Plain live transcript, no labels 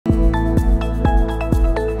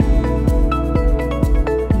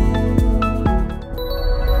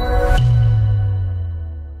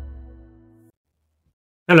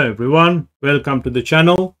Hello everyone, welcome to the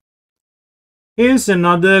channel. Here's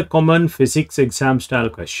another common physics exam style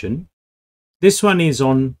question. This one is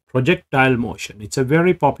on projectile motion. It's a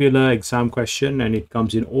very popular exam question and it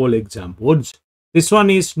comes in all exam boards. This one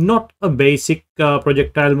is not a basic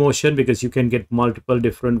projectile motion because you can get multiple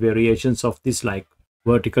different variations of this, like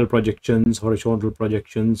vertical projections, horizontal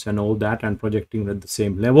projections and all that, and projecting at the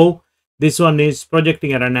same level. This one is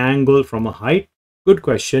projecting at an angle from a height. Good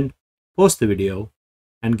question. Pause the video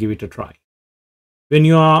and give it a try. When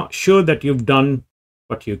you are sure that you've done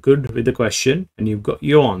what you could with the question and you've got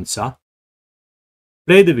your answer,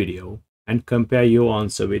 play the video and compare your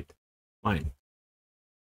answer with mine.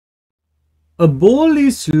 A ball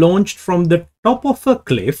is launched from the top of a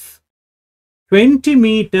cliff 20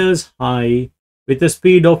 meters high with a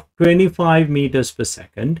speed of 25 meters per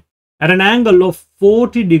second at an angle of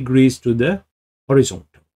 40 degrees to the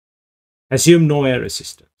horizontal. Assume no air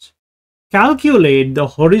resistance. Calculate the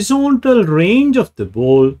horizontal range of the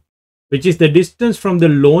ball, which is the distance from the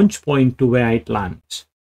launch point to where it lands.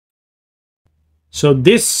 So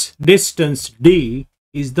this distance d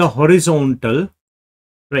is the horizontal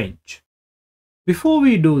range. Before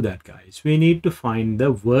we do that, guys, we need to find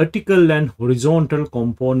the vertical and horizontal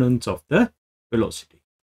components of the velocity.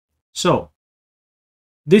 So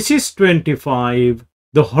this is 25.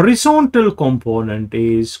 The horizontal component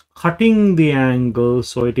is cutting the angle,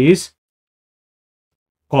 so it is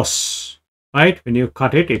cos, right? When you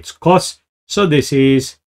cut it, it's cos. So this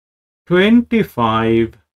is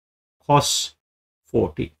 25 cos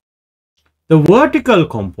 40. The vertical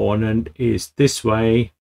component is this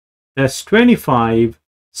way. That's 25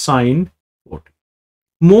 sine 40.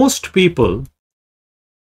 Most people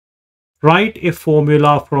write a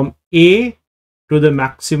formula from A to the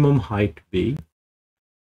maximum height B,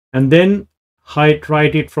 and then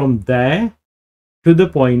write it from there to the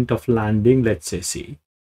point of landing, let's say C.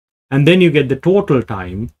 And then you get the total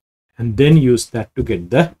time and then use that to get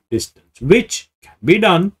the distance, which can be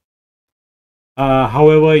done.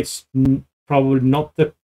 However, it's probably not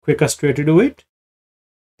the quickest way to do it.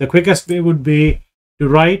 The quickest way would be to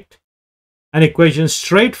write an equation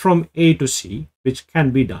straight from A to C, which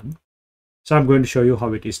can be done. So I'm going to show you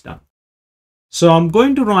how it is done. So I'm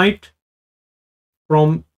going to write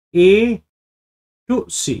from A to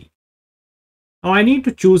C. Now I need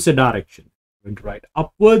to choose a direction. I'm going to write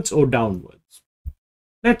upwards or downwards.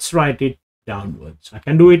 Let's write it downwards. I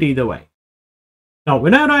can do it either way. Now,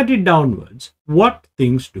 when I write it downwards, what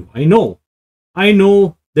things do I know? I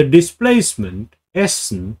know the displacement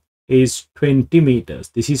Sn is 20 meters.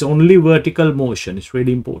 This is only vertical motion. It's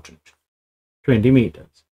really important. 20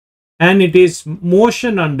 meters. And it is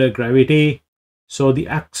motion under gravity. So the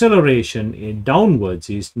acceleration in downwards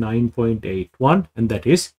is 9.81, and that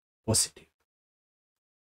is positive.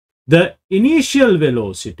 The initial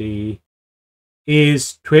velocity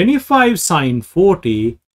is 25 sine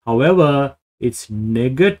 40. However, it's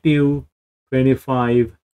negative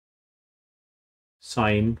 25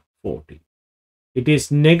 sine 40. It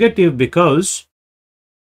is negative because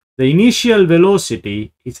the initial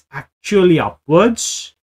velocity is actually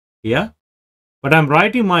upwards here, but I'm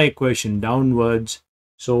writing my equation downwards,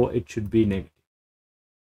 so it should be negative.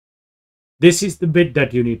 This is the bit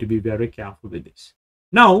that you need to be very careful with this.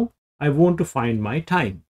 Now, I want to find my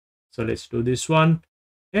time. So let's do this one.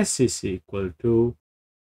 S is equal to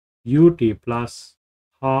ut plus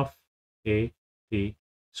half a t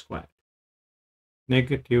squared.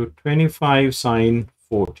 Negative 25 sine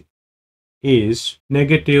 40 is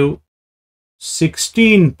negative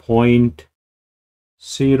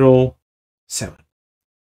 16.07.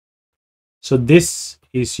 So this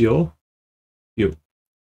is your u.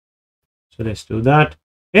 So let's do that.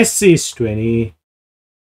 S is 20.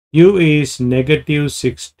 U is negative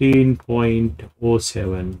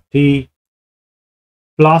 16.07 t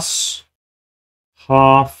plus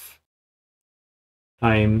half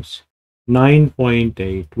times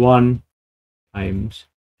 9.81 times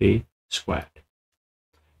t squared.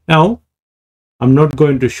 Now, I'm not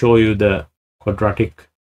going to show you the quadratic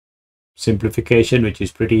simplification, which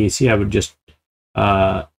is pretty easy. I would just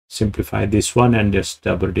simplify this one and just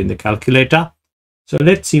put it in the calculator. So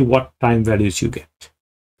let's see what time values you get.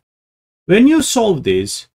 When you solve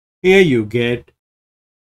this, here you get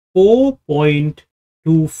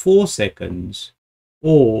 4.24 seconds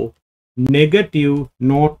or negative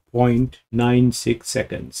 0.96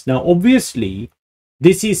 seconds. Now, obviously,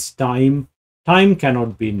 this is time. Time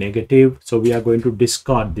cannot be negative, so we are going to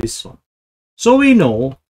discard this one. So we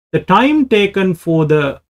know the time taken for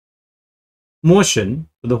the motion,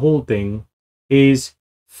 for the whole thing, is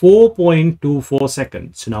 4.24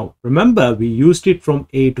 seconds. Now, remember, we used it from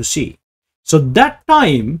A to C. So that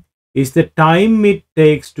time is the time it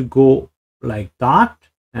takes to go like that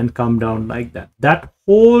and come down like that. That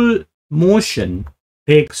whole motion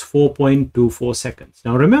takes 4.24 seconds.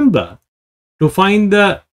 Now remember, to find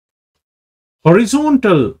the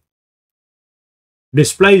horizontal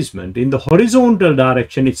displacement in the horizontal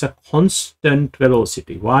direction, it's a constant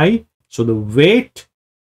velocity. Why? So the weight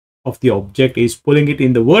of the object is pulling it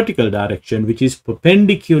in the vertical direction, which is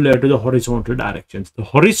perpendicular to the horizontal directions. The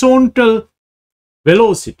horizontal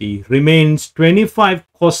velocity remains 25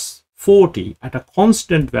 cos 40 at a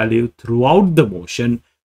constant value throughout the motion,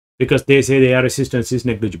 because they say their resistance is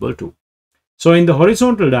negligible too. So in the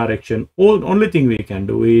horizontal direction, only thing we can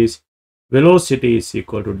do is velocity is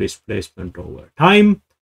equal to displacement over time.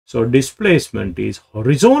 So displacement is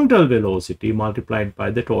horizontal velocity multiplied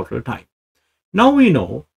by the total time. Now we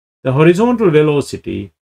know the horizontal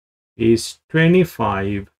velocity is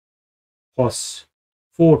 25 cos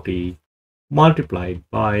 40 multiplied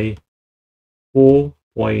by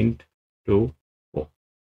 4.24.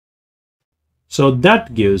 So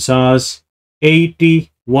that gives us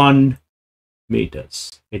 81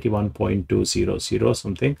 meters, 81.200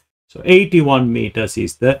 something. So 81 meters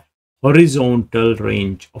is the horizontal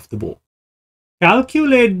range of the bow.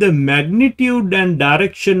 Calculate the magnitude and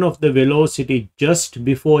direction of the velocity just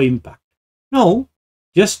before impact. Now,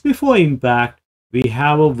 just before impact, we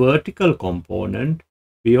have a vertical component.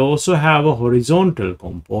 We also have a horizontal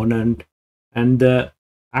component, and the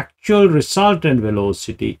actual resultant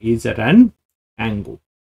velocity is at an angle.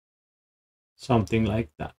 Something like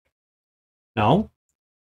that. Now,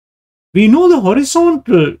 we know the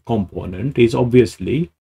horizontal component is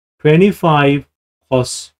obviously 25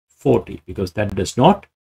 cos 40 because that does not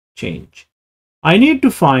change. I need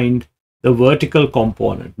to find the vertical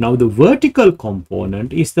component. Now, the vertical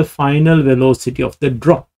component is the final velocity of the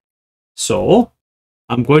drop. So,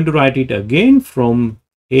 I'm going to write it again from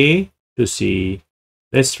A to C.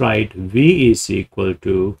 Let's write V is equal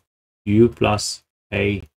to U plus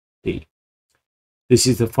AT. This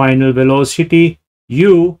is the final velocity.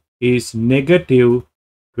 U is negative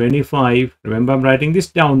 25. Remember, I'm writing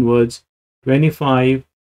this downwards. 25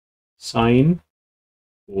 sine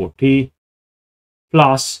 40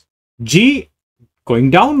 plus G going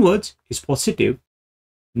downwards is positive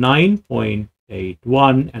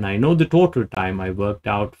 9.81, and I know the total time. I worked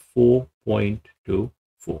out 4.24.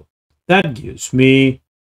 That gives me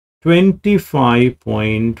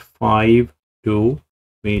 25.52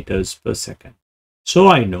 meters per second. So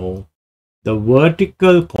I know the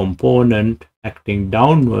vertical component acting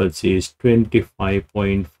downwards is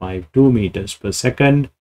 25.52 meters per second,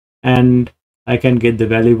 and I can get the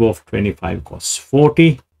value of 25 cos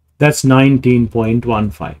 40. That's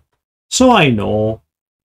 19.15. So I know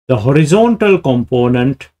the horizontal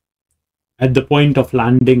component at the point of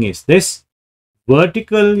landing is this.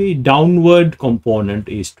 Vertically downward component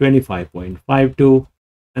is 25.52,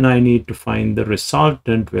 and I need to find the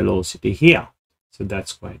resultant velocity here. So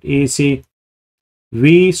that's quite easy.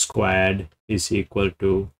 V squared is equal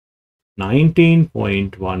to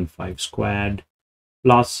 19.15 squared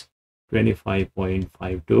plus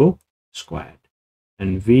 25.52 squared.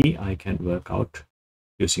 And V I can work out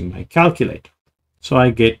using my calculator. So I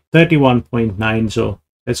get 31.9. So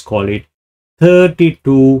let's call it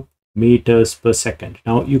 32 meters per second.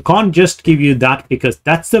 Now you can't just give you that because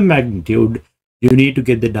that's the magnitude. You need to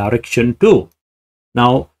get the direction too.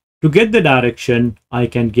 Now to get the direction, I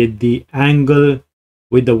can get the angle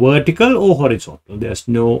with the vertical or horizontal. There's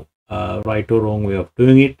no right or wrong way of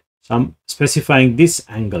doing it. So I'm specifying this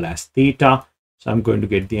angle as theta. So I'm going to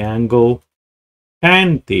get the angle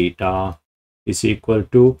tan theta is equal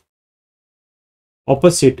to,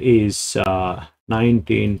 opposite is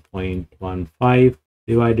 19.15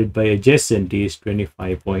 divided by adjacent is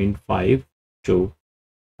 25.52.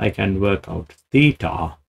 I can work out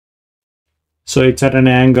theta. So it's at an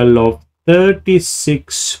angle of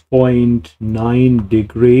 36.9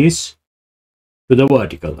 degrees to the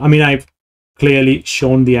vertical. I mean, I've clearly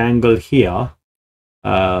shown the angle here.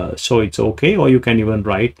 So it's okay, or you can even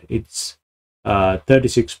write it's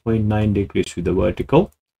 36.9 degrees with the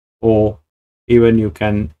vertical, or even you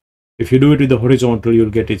can, if you do it with the horizontal,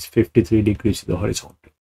 you'll get it's 53 degrees with the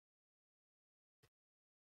horizontal.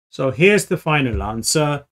 So here's the final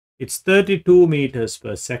answer. It's 32 meters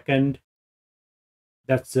per second.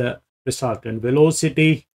 That's the resultant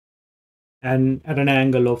velocity, and at an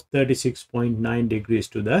angle of 36.9 degrees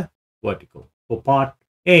to the vertical. For part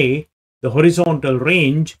A, the horizontal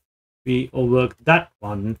range, we worked that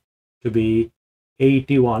one to be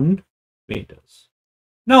 81 meters.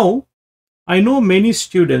 Now, I know many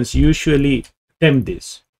students usually attempt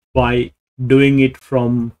this by doing it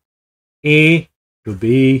from A to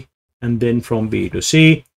B and then from B to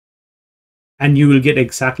C, and you will get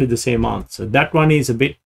exactly the same answer. That one is a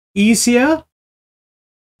bit easier,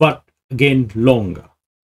 but again longer.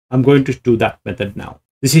 I'm going to do that method now.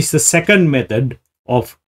 This is the second method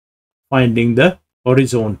of finding the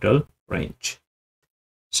horizontal range.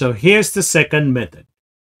 So here's the second method.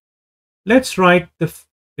 Let's write the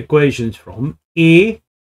equations from A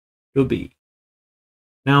to B.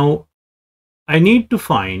 Now, I need to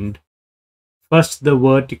find first the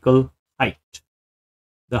vertical height,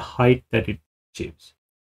 the height that it achieves.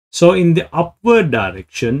 So in the upward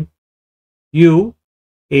direction, U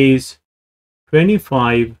is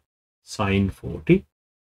 25 sine 40.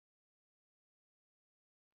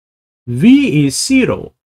 V is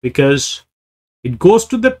 0 because it goes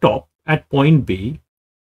to the top at point B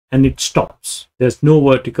and it stops. There's no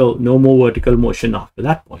more vertical motion after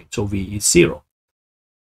that point. So V is 0.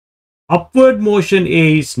 Upward motion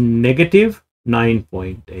A is negative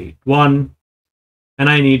 9.81. And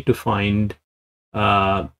I need to find,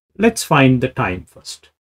 let's find the time first,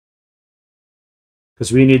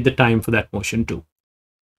 because we need the time for that motion too.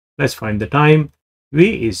 Let's find the time.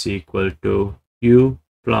 V is equal to U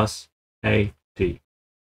plus AT. V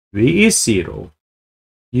is 0.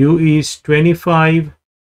 U is 25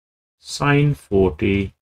 sine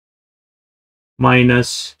 40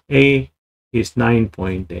 minus A is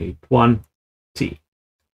 9.81 T.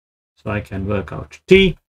 So I can work out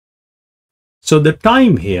T. So the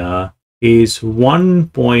time here is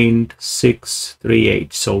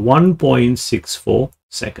 1.638. So 1.64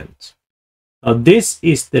 seconds. Now this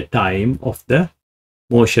is the time of the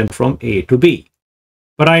motion from A to B.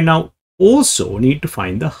 But I now also need to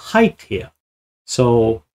find the height here.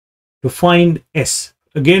 So to find S,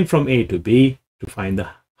 again from A to B, to find the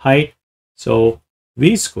height. So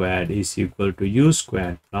V squared is equal to U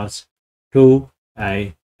squared plus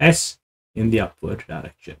 2AS in the upward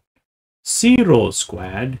direction. 0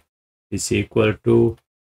 squared is equal to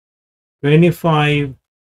 25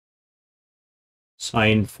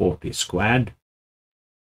 sine 40 squared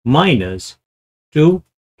minus 2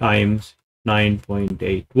 times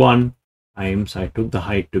 9.81 times, I took the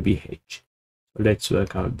height to be H. So let's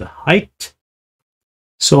work out the height.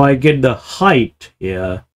 So I get the height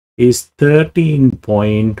here is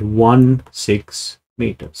 13.16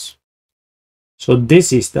 meters. So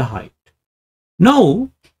this is the height. Now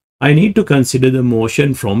I need to consider the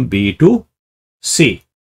motion from B to C.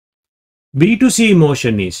 B to C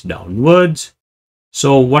motion is downwards.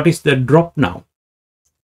 So what is the drop now?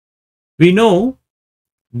 We know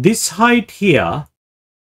this height here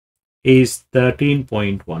is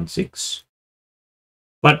 13.16,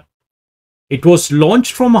 but it was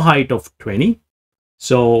launched from a height of 20.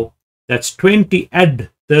 So that's 20 add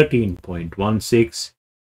 13.16,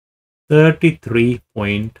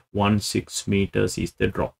 33.16 meters is the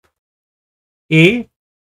drop. A,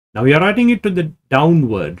 now we are writing it to the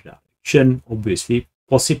downward direction, obviously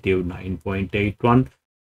positive 9.81.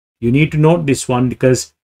 You need to note this one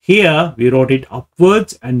because here we wrote it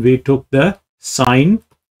upwards and we took the sign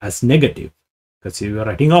as negative because we were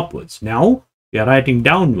writing upwards. Now we are writing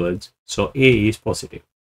downwards, so A is positive.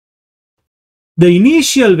 The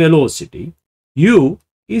initial velocity U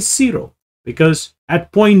is 0 because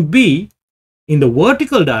at point B in the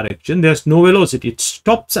vertical direction there's no velocity. It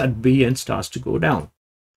stops at B and starts to go down.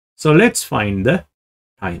 So let's find the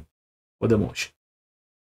time for the motion.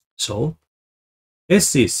 So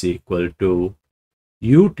S is equal to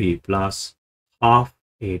ut plus half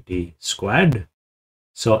at squared.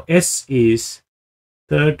 So S is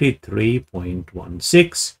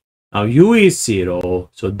 33.16. Now U is 0,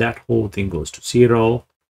 so that whole thing goes to 0.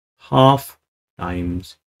 Half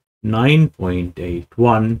times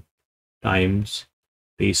 9.81 times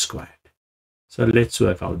t squared. So let's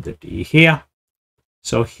work out the t here.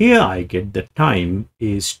 So here I get the time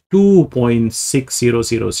is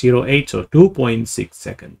 2.60008, so 2.6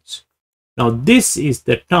 seconds. Now this is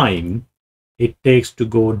the time it takes to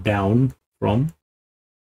go down from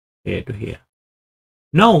here to here.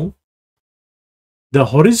 Now the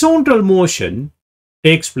horizontal motion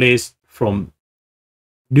takes place from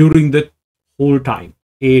during the whole time,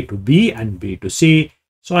 A to B and B to C.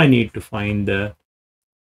 So I need to find the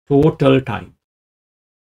total time.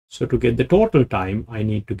 So to get the total time, I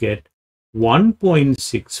need to get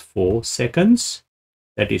 1.64 seconds,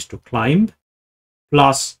 that is to climb,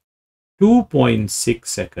 plus 2.6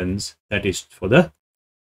 seconds, that is for the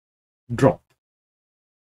drop.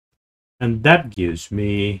 And that gives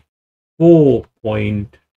me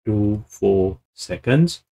 4.24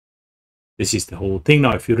 seconds. This is the whole thing.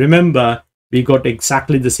 Now, if you remember, we got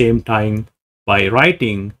exactly the same time by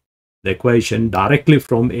writing the equation directly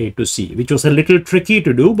from A to C, which was a little tricky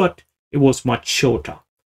to do, but it was much shorter.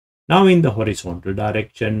 Now in the horizontal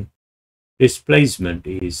direction, displacement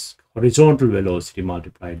is horizontal velocity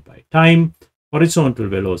multiplied by time. Horizontal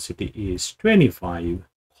velocity is 25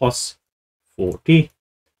 cos 40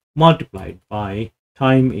 multiplied by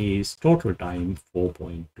time is total time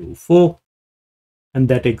 4.24. And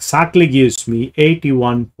that exactly gives me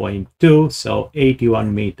 81.2, so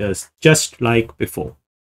 81 meters, just like before.